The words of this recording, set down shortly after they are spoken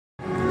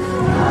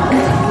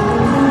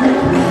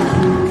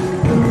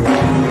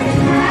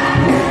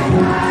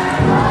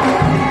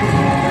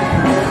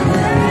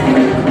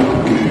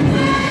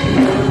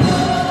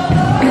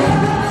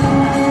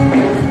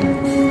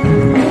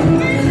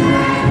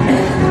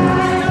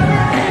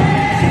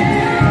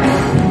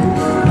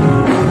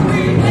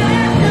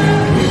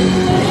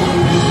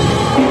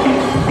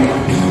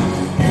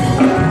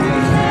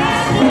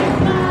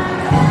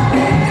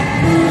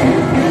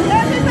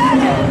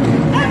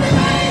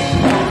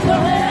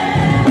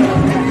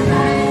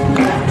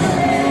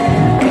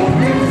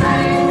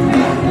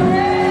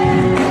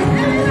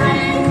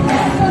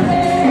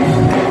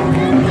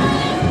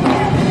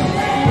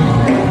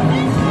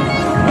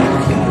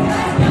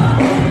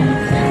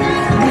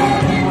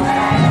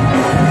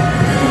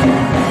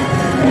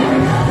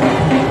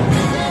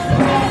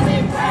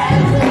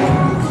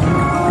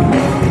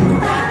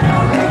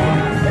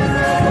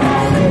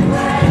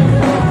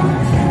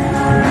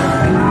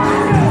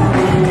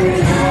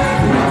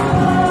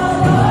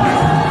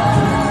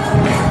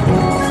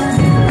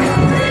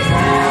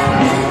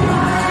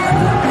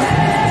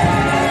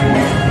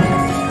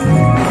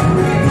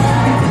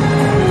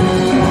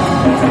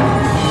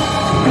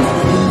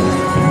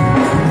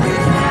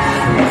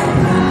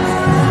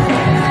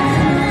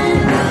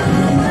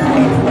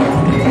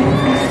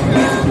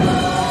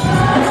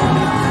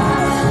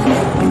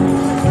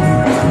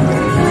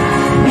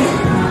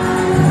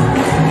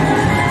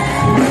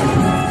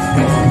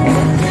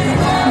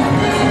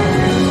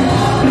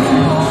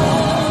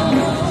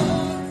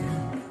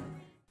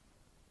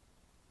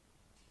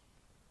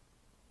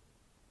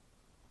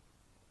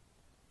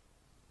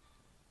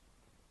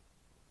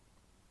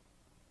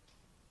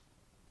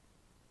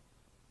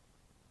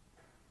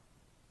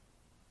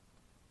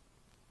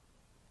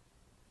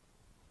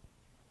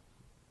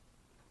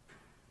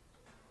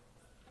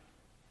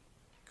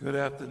Good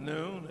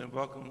afternoon and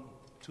welcome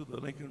to the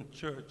Lincoln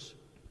Church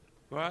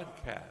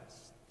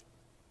broadcast.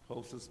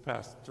 Host is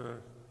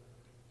Pastor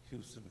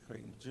Houston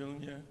Crayton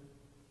Jr.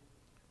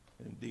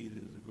 Indeed,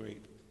 it is a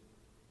great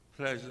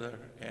pleasure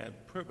and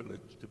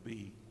privilege to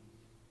be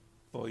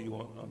for you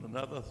on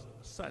another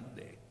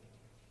Sunday.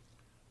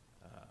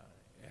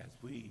 As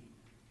we,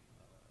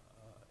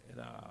 in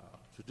our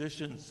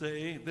tradition,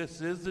 say, this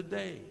is the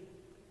day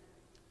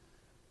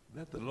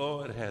that the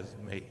Lord has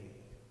made.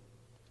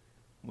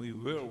 We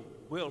will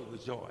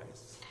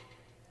rejoice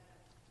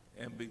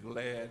and be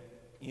glad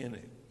in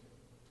it.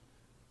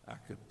 I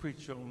could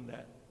preach on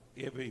that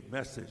every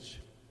message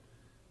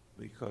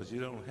because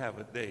you don't have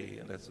a day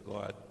unless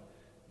God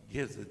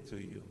gives it to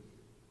you.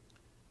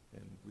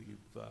 And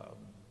we've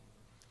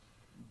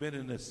been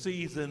in a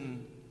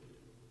season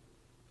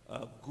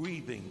of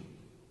grieving.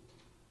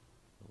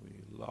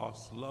 We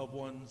lost loved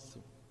ones,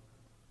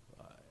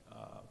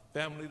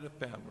 family to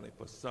family.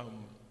 For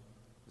some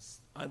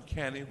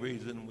uncanny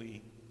reason,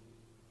 we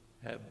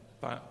have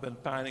been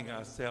finding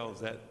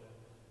ourselves at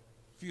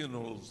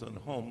funerals and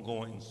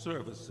homegoing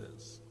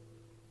services.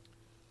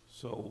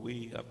 So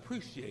we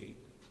appreciate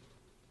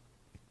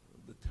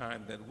the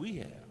time that we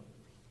have.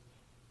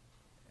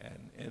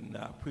 And in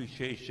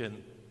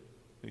appreciation,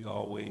 we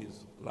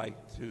always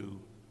like to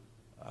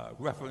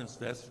reference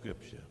that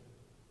scripture.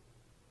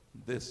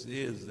 This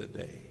is the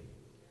day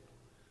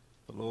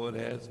the Lord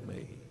has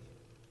made.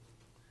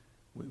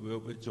 We will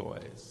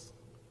rejoice.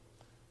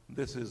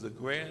 This is a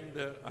grand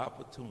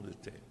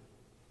opportunity.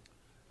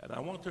 And I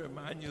want to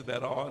remind you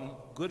that on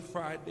Good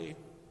Friday,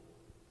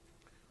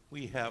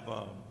 we have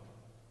a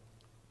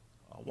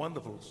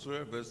wonderful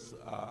service.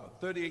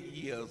 38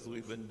 years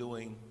we've been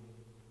doing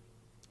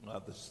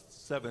the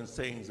 7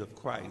 sayings of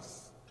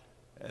Christ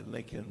at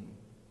Lincoln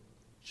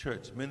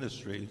Church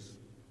Ministries.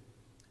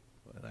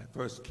 When I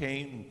first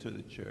came to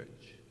the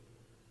church,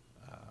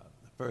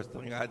 the first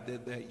thing I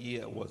did that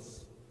year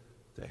was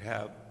to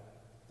have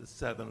the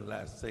 7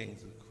 last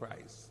sayings of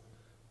Christ,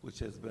 which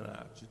has been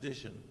our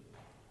tradition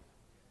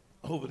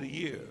over the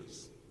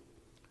years.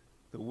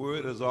 The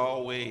word is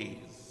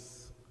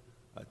always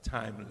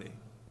timely,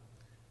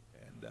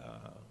 and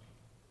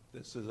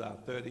this is our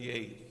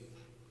 38th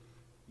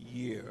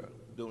year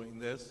doing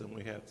this, and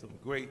we have some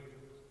great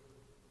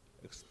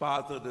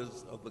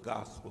expositors of the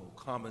gospel,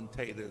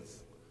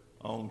 commentators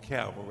on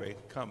Calvary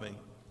coming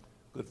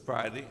Good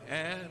Friday,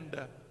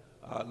 and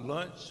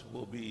lunch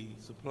will be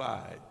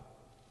supplied.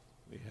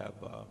 We have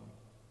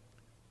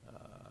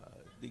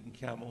Deacon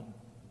Camel,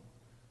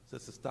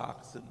 Sister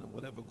Stocks, and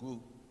whatever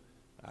group.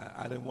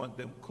 I didn't want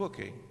them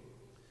cooking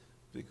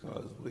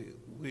because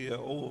we are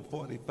over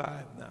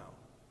 45 now.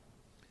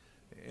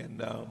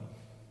 And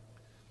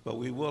but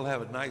we will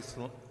have a nice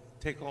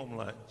take-home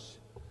lunch.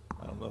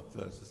 I don't know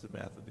if Sister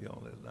Math will be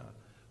on it or not,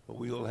 but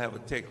we will have a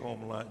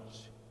take-home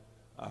lunch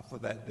for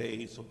that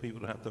day so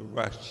people don't have to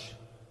rush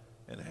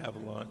and have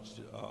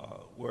lunch,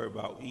 worry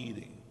about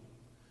eating.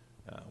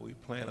 We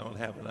plan on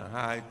having a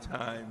high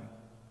time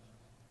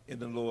in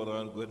the Lord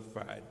on Good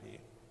Friday.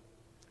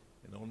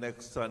 And on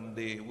next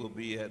Sunday, we'll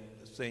be at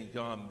St.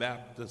 John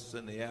Baptist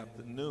in the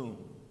afternoon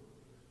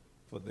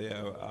for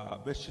their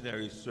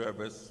missionary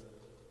service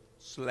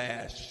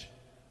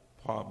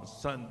 / Palm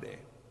Sunday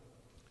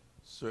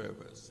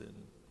service. And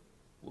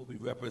we'll be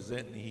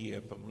representing here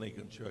from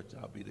Lincoln Church.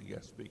 I'll be the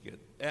guest speaker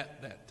at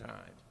that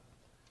time.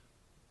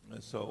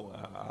 And so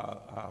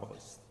our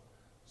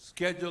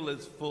schedule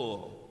is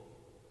full.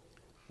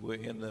 We're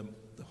in the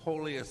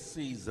holiest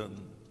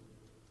season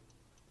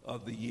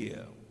of the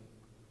year,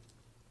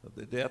 of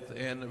the death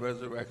and the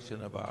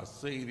resurrection of our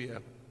Savior,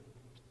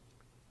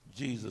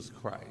 Jesus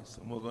Christ.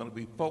 And we're going to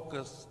be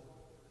focused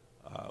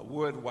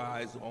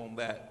word-wise on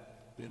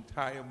that the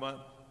entire month,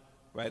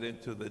 right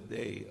into the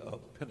day of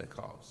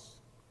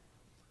Pentecost.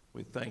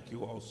 We thank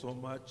you all so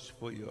much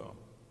for your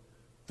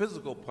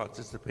physical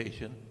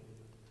participation.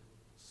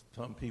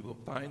 Some people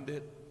find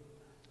it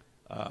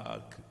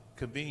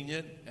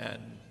convenient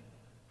and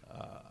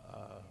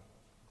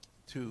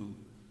to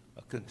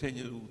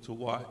continue to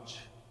watch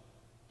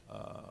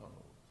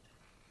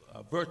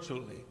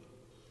virtually,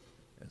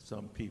 and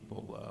some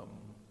people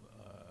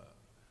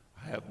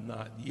have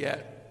not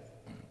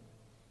yet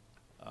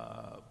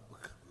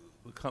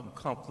become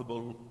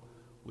comfortable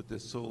with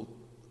this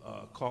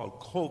so-called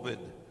COVID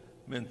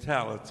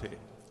mentality.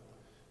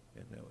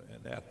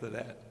 And after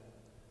that,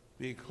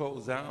 being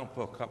closed down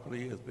for a couple of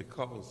years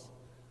because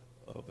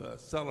of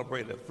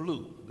celebrated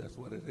flu. That's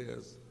what it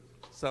is,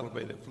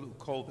 celebrated flu,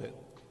 COVID.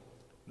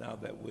 Now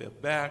that we're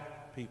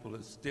back, people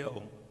are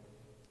still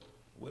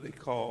what they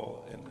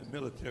call in the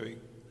military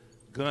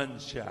gun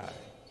shy,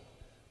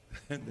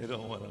 and they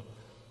don't want to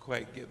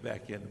quite get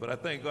back in. But I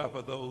thank God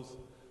for those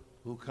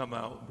who come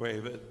out and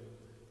brave it.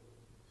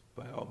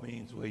 By all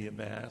means, wear your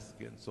mask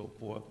and so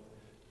forth,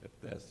 if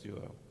that's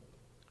your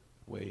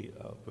way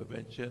of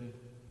prevention.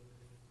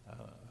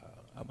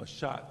 I'm a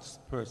shots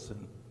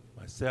person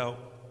myself.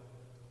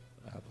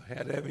 I've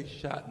had every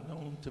shot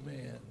known to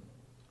man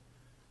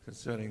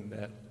concerning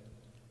that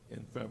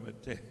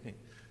infirmity.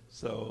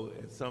 So,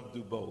 and some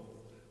do both.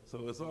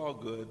 So it's all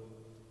good,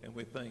 and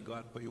we thank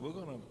God for you. We're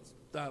going to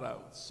start our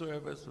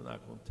service. We're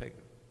not going to take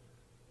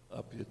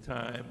up your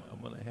time.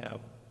 I'm going to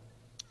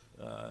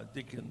have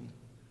Deacon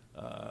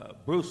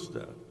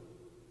Brewster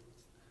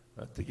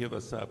to give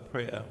us our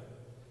prayer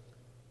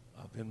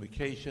of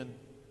invocation.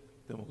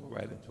 Then we'll go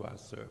right into our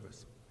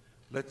service.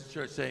 Let the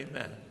church say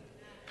amen.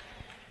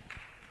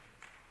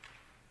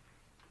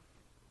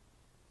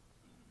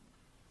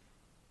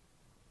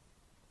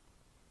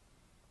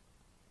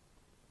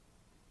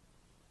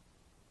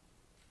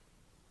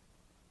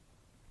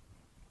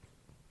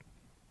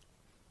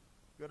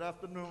 Good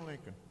afternoon,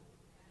 Lincoln.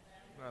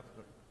 Good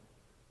afternoon.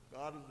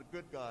 God is a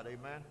good God,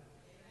 amen?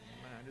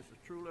 Amen. This is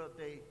truly a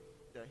day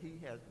that he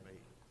has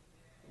made.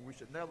 And we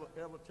should never,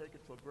 ever take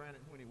it for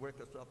granted when he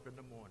wakes us up in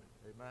the morning,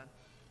 amen?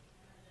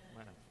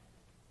 Amen.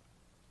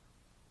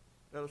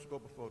 Let us go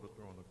before the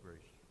throne of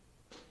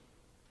grace.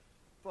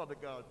 Father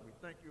God, we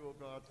thank you, O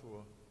God,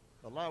 for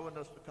allowing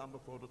us to come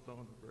before the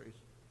throne of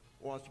grace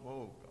once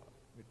more, O God.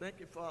 We thank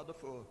you, Father,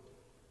 for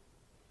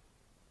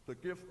the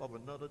gift of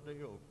another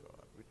day, O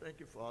God. We thank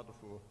you, Father,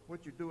 for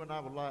what you do in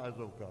our lives,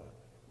 oh God.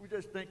 We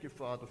just thank you,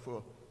 Father,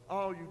 for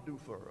all you do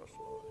for us,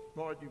 Lord.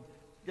 Lord, you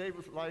gave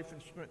us life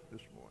and strength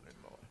this morning,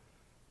 Lord.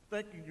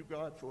 Thanking you,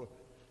 God, for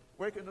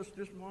waking us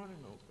this morning,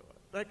 oh God.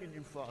 Thanking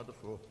you, Father,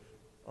 for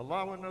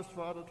allowing us,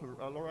 Father, to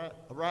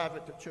arrive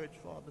at the church,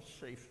 Father,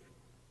 safe.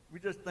 We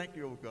just thank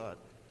you, oh God.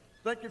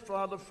 Thank you,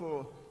 Father,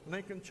 for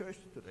Lincoln Church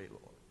today,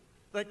 Lord.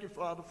 Thank you,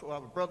 Father, for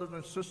our brothers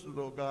and sisters,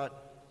 oh God,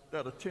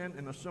 that attend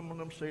and assemble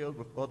themselves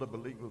with other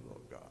believers,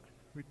 oh God.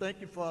 We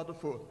thank you, Father,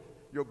 for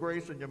your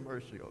grace and your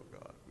mercy, oh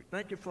God. We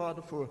thank you,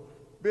 Father, for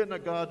being a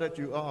God that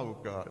you are, oh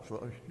God.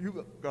 For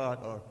you,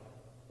 God, are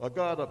a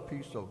God of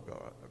peace, oh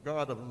God, a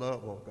God of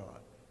love, oh God.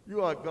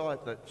 You are a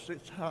God that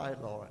sits high,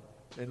 Lord,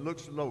 and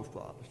looks low,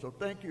 Father. So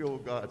thank you, oh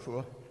God,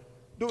 for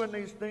doing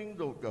these things,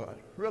 oh God.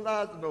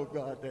 Realizing, oh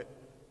God, that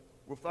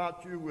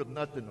without you, we're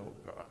nothing, oh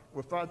God.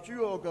 Without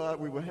you, oh God,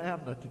 we will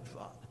have nothing,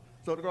 Father.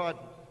 So, God,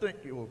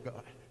 thank you, oh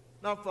God.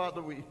 Now,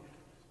 Father, we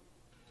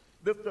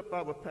lift up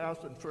our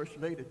pastor and first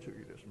lady to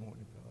you this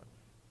morning, God.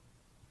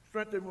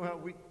 Strengthen who are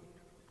weak,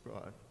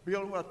 God.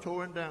 Build who are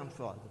torn down,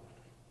 Father.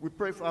 We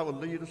pray for our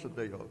leaders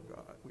today, oh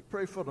God. We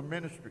pray for the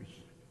ministries,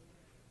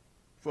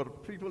 for the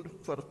people,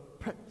 for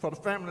the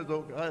families,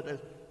 oh God, that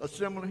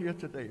assemble here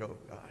today, oh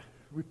God.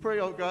 We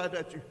pray, oh God,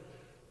 that you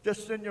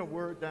just send your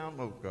word down,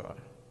 oh God.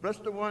 Bless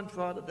the one,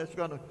 Father, that's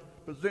going to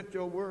present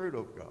your word,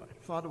 oh God.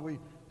 Father, we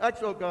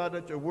ask, oh God,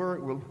 that your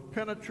word will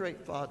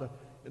penetrate, Father,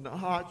 in the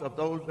hearts of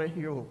those that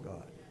hear, oh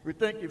God. We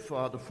thank you,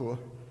 Father, for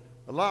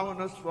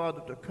allowing us,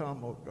 Father, to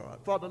come, oh God.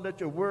 Father, let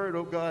your word,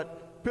 oh God,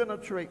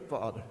 penetrate,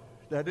 Father,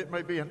 that it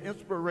may be an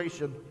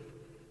inspiration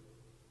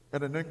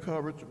and an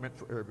encouragement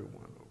for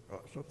everyone, oh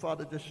God. So,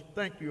 Father, just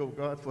thank you, oh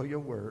God, for your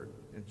word.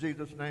 In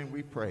Jesus' name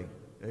we pray.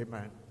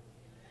 Amen.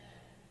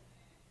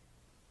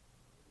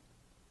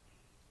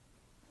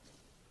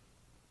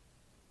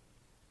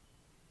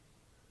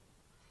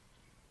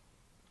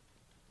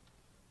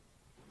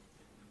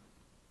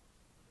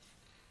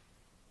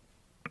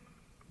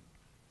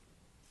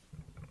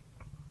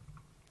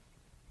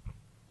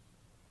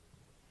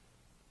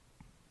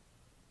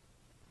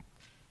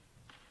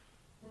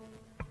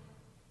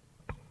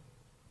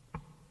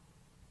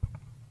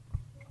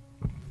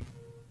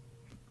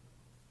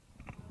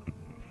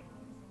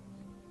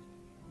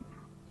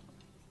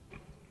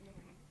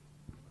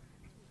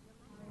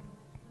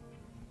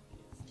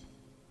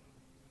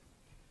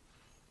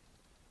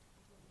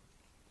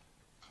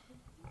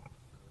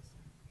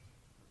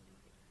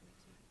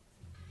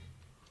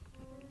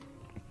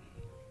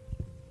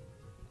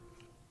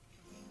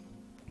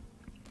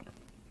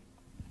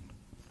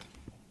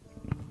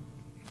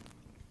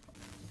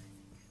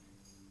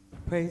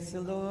 Praise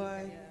the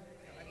Lord.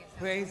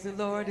 Praise the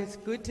Lord. It's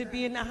good to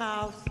be in the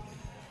house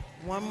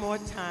one more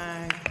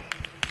time.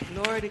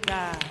 Glory to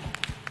God.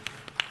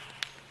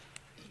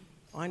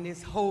 On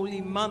this holy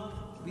month,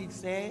 we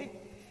say,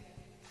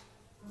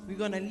 we're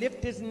going to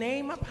lift his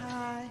name up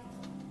high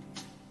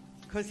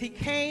because he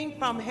came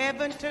from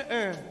heaven to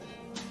earth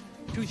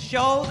to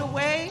show the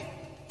way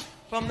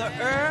from the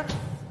earth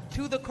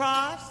to the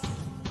cross,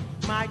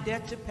 my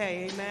debt to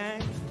pay.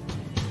 Amen.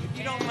 If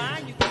you don't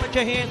mind, you can put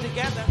your hands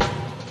together.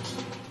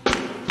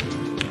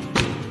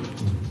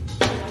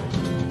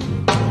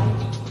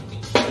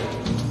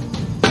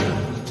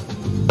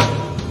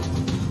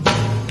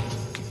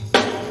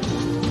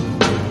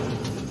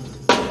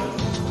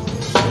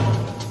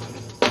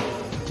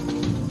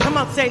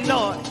 Say,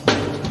 Lord.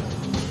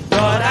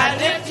 Lord, I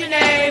lift your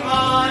name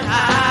on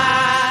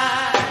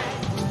high.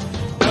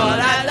 Lord,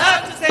 I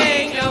love to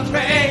sing your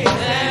praises.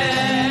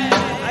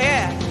 Oh,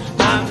 yeah.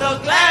 I'm so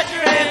glad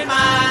you're in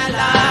my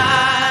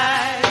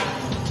life.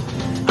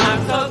 I'm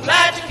so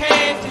glad you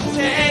came to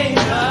save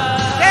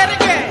us. Say it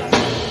again.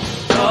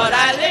 Lord,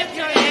 I lift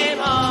your name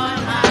on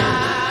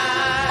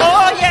high.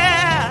 Oh,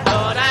 yeah.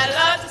 Lord, I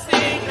love to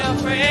sing your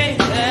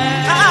praises.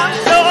 I'm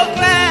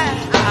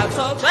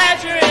so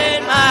glad you're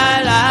in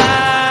my life.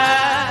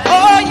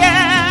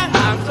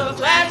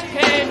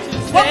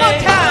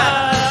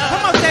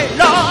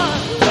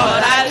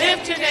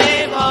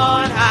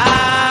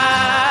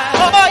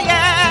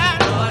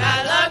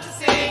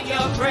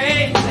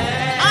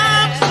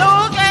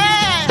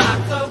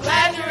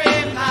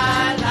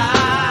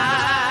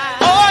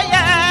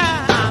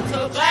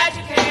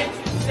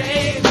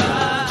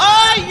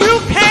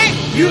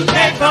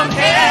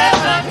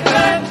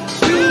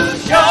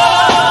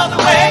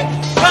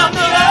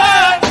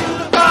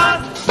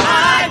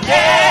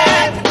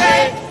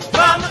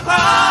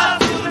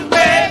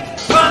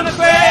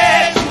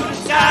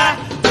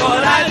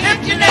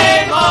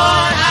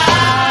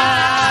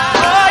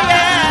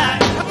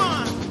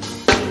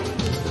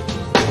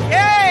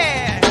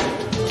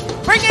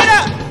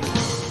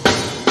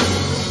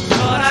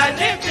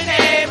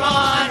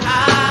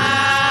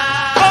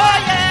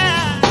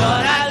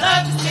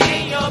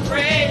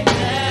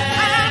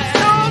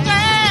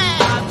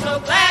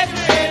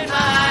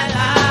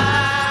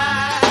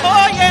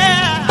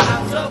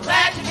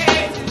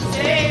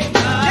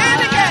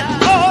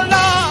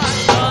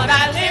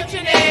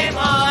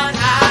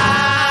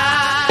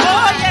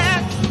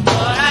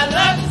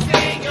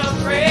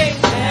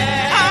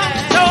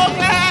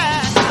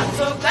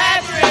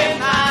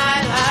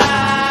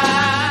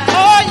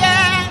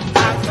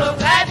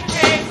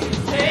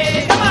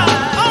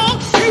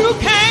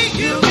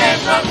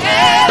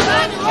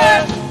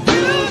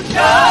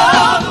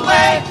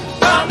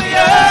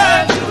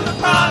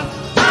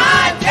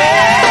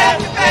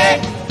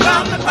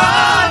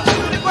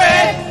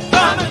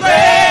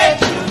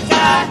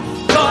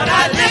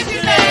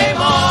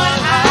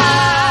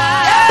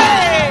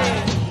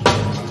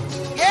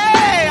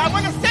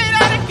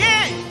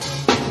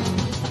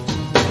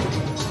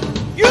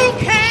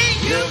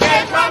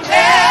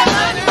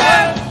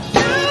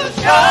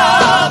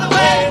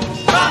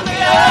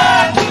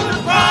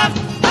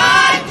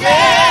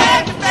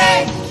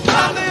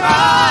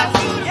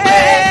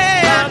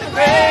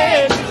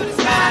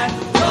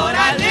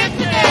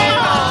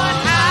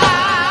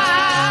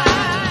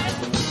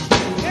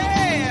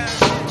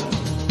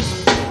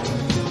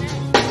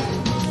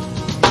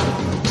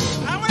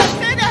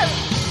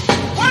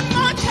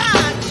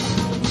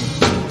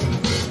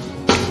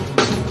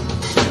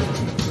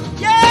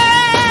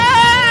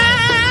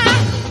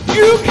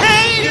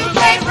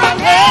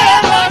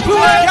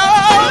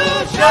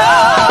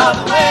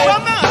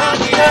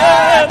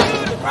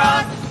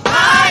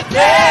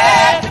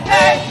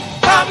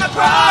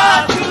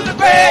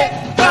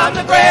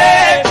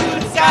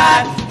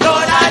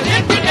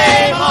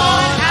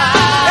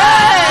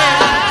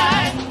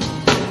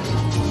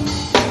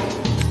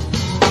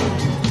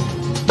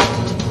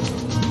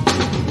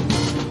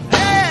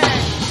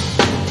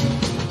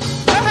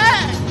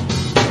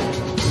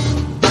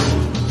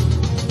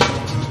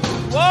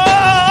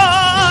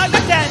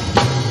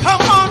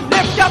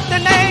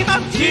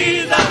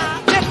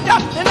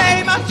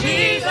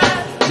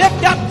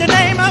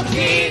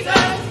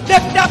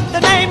 up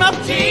the name of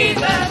Jesus.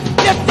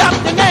 Lift up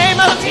the name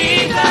of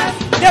Jesus.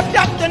 Lift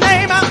up the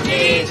name of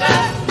Jesus.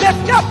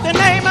 Lift up the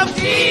name of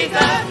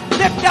Jesus.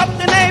 Lift up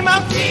the name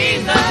of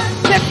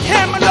Jesus. Lift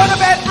him a little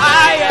bit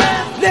higher.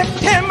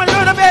 Lift him a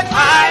little bit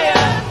higher.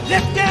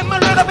 Lift him a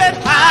little bit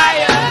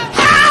higher.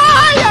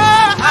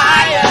 Higher,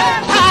 higher,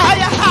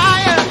 higher,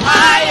 higher,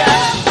 higher,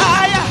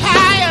 higher,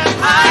 higher,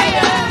 higher,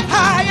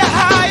 higher,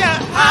 higher,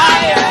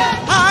 higher,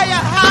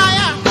 higher,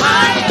 higher,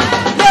 higher.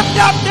 Lift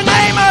up the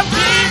name of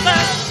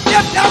Jesus.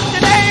 Lift up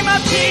the name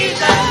of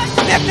Jesus.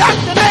 Lift up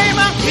the name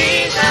of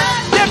Jesus.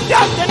 Lift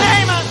up the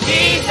name of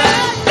Jesus.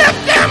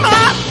 Lift him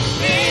up.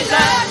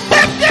 Jesus.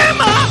 Lift him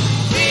up.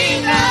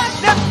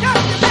 Jesus. Lift up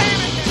the name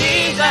of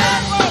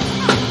Jesus.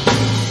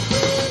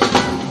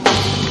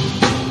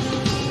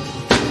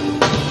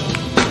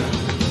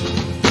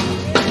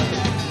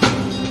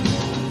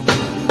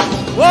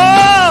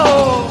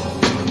 Whoa.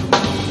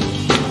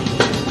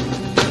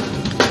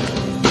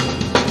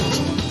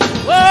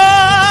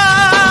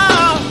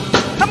 Whoa.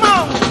 Come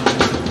on.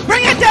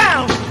 Bring it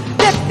down.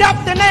 Lift up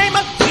the name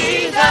of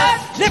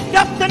Jesus. Lift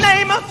up the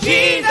name of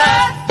Jesus.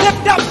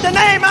 Lift up the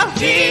name of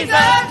Jesus.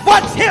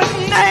 What's his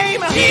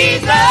name?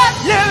 Jesus.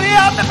 Lily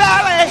of the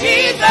valley.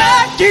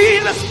 Jesus.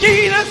 Jesus,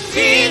 Jesus,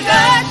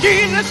 Jesus.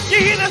 Jesus,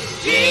 Jesus,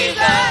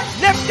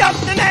 Jesus. Lift up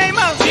the name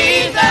of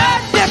Jesus.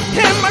 Lift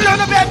him a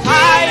little bit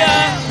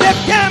higher.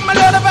 Lift him a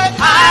little bit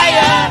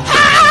higher.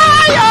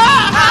 Higher.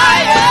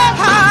 Higher.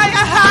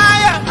 Higher.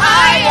 Higher.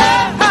 Higher.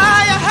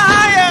 Higher.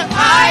 Higher. Higher.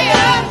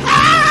 Higher.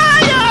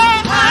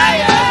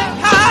 Higher.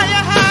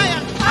 Higher.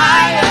 Higher.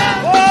 Higher.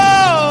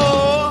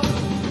 Whoa.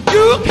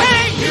 You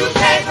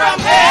came from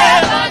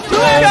heaven to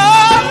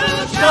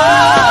show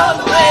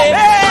the way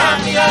from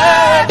the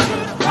earth to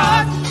the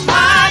cross.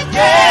 My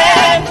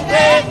dead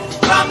today,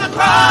 from the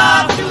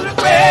cross to the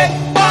grave,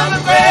 from the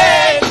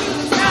grave to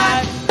the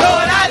sky.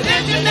 Lord, I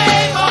lift your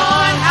name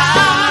on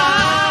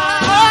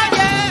high. Oh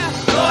yeah.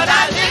 Lord,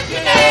 I lift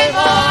your name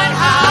on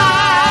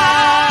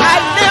high. I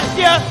lift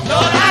you.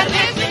 Lord, I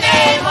lift your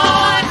name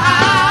on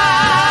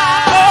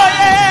high. Oh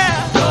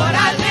yeah. Lord,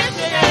 I lift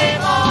your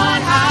name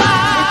on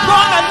high. We're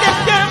gonna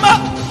lift him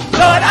up.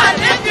 Lord, I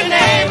lift your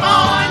name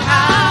on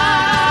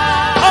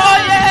high. Oh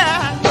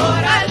yeah.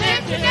 Lord, I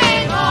lift your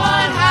name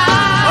on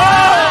high.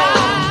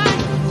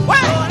 Oh.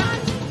 Wait.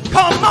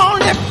 Come on,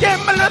 lift him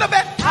a little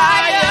bit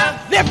higher.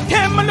 Lift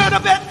him a little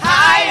bit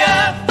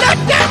higher.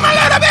 Lift him a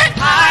little bit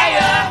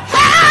higher.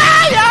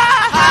 Higher.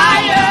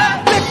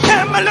 Higher. Lift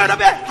him a little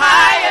bit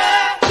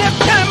higher.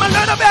 Lift him a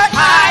little bit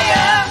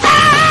higher.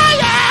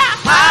 Higher.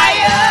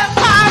 Higher.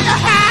 Higher.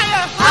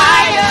 Higher.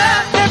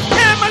 Higher. Lift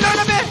him a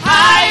little bit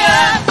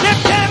higher.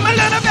 Lift him a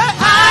little bit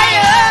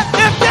higher.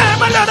 Lift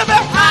him a little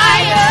bit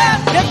higher.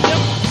 Lift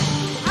him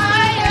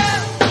higher.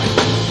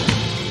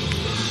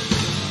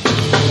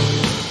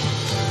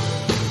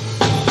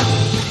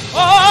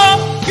 Oh,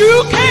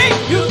 you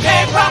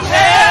came from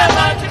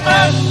heaven to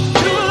earth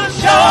to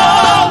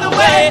show the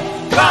way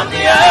from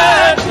the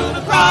earth to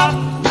the cross.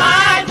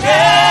 My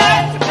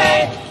debt to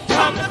pay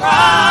from the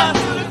cross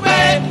to the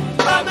grave,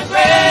 from the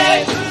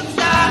grave to the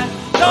sky.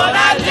 Lord,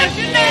 I lift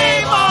your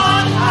name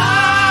on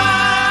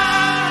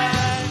high.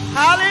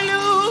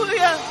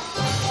 Hallelujah.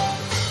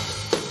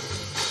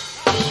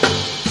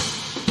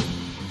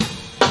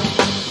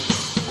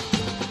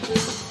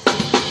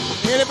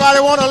 Anybody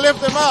want to lift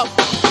him up?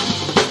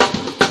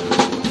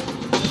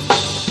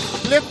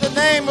 Lift the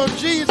name of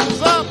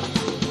Jesus up.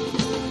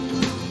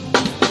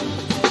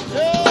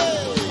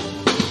 Hey.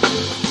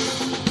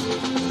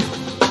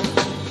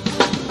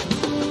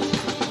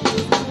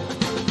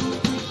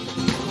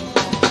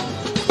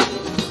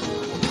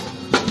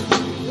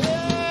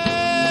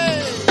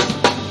 Hey.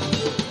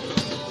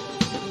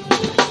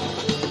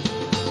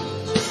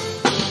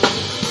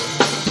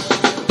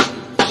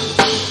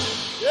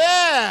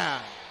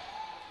 Yeah.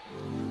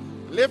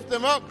 Lift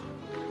them up.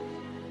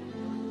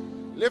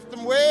 Lift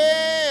them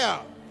way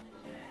up.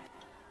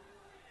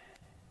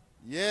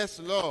 Yes,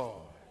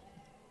 Lord.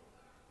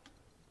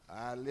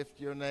 I lift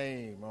your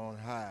name on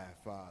high,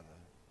 Father.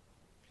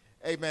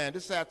 Amen.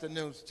 This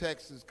afternoon's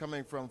text is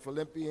coming from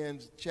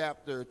Philippians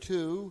chapter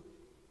 2,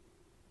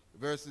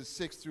 verses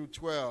 6 through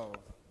 12.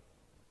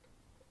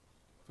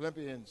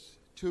 Philippians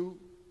 2,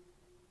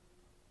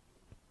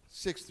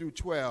 6 through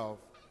 12.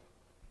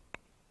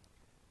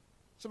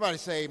 Somebody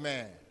say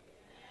amen.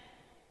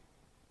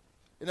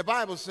 And the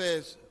Bible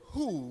says,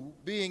 who,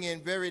 being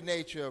in very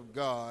nature of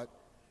God,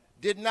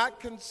 did not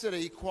consider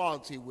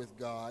equality with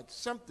God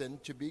something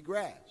to be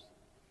grasped,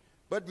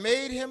 but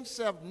made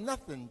himself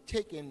nothing,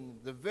 taking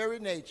the very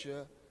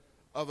nature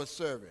of a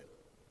servant,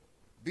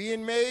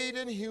 being made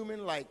in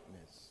human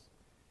likeness,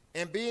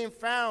 and being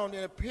found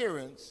in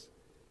appearance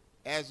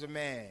as a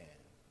man.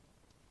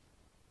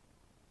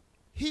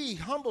 He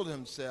humbled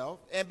himself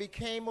and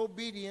became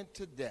obedient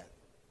to death,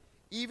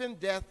 even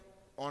death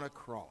on a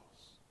cross.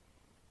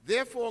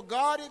 Therefore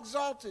God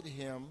exalted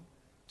him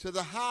to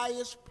the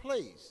highest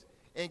place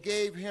and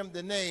gave him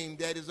the name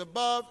that is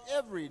above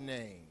every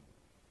name,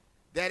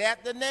 that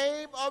at the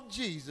name of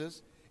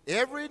Jesus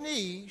every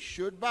knee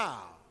should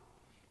bow,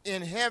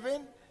 in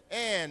heaven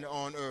and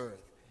on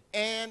earth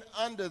and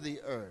under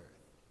the earth.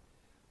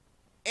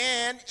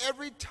 And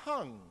every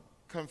tongue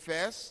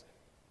confess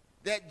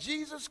that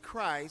Jesus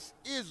Christ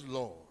is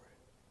Lord,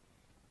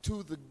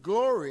 to the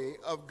glory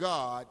of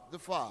God the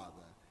Father.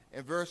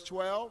 And verse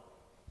 12,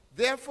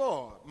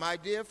 therefore, my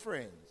dear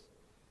friends,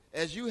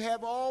 as you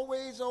have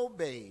always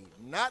obeyed,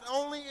 not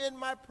only in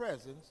my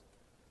presence,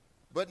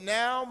 but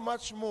now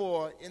much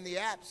more in the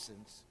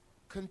absence,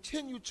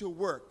 continue to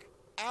work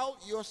out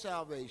your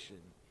salvation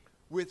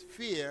with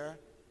fear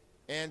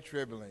and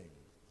trembling.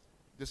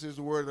 This is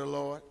the word of the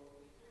Lord.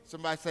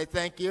 Somebody say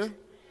thank you.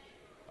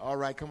 All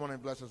right, come on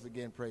and bless us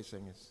again, praise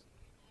singers.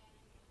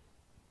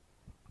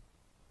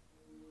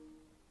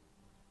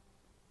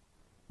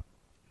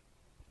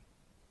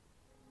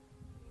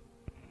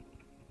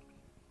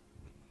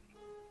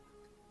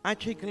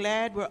 Aren't you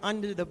glad we're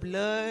under the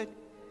blood?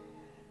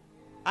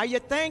 Are you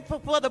thankful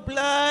for the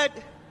blood?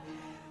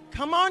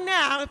 Come on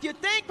now. If you're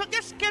thankful,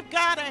 just give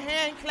God a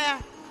hand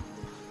clap.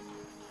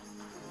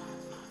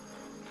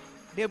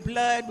 The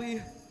blood,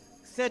 we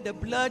said the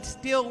blood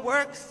still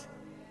works,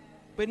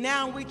 but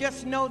now we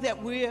just know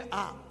that we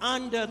are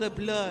under the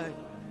blood.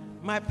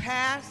 My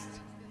past,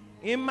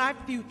 in my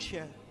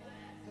future,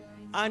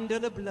 under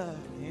the blood.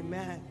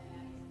 Amen.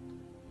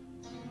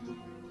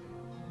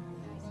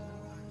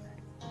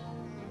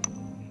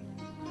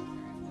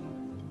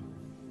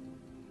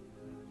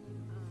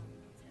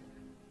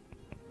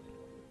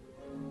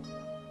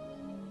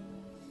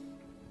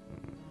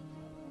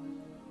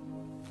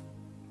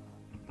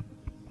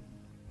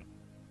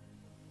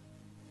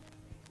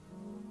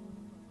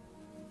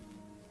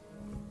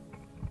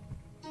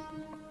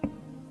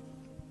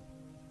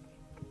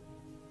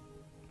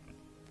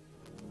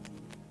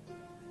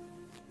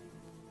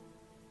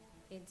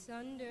 It's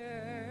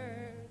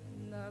under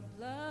the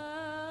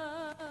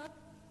blood,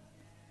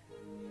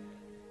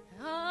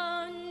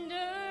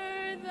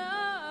 under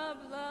the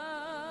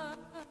blood,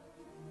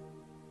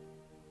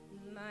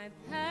 my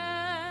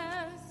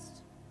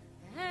past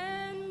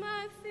and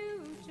my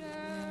future,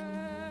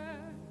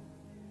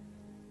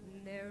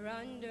 they're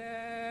under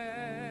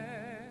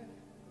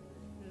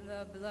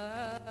the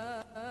blood,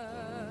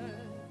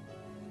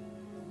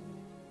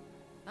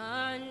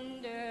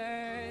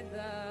 under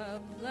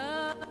the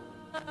blood.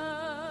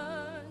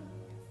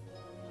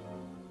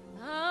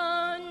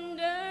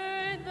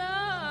 Under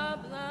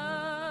the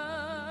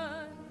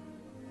blood,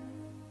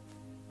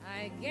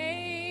 I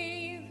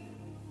gave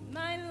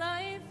my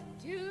life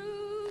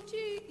to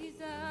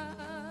Jesus,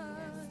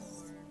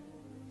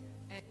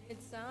 and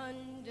it's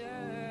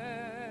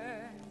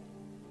under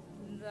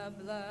the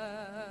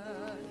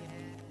blood.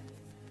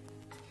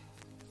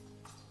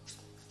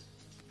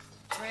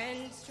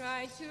 Friends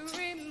try to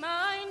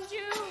remind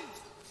you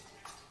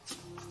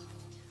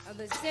of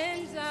the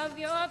sins of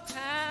your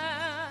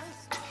past.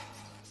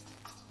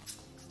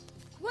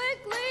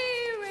 Quickly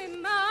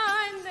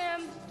remind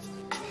them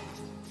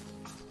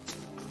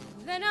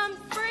that I'm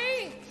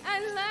free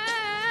at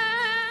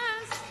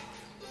last.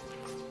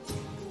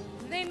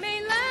 They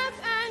may laugh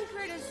and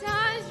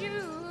criticize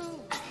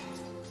you,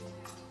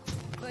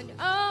 but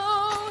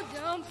oh,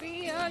 don't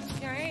be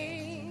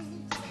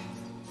ashamed.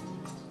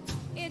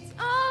 It's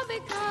all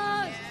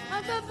because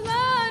of the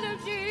blood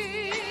of Jesus.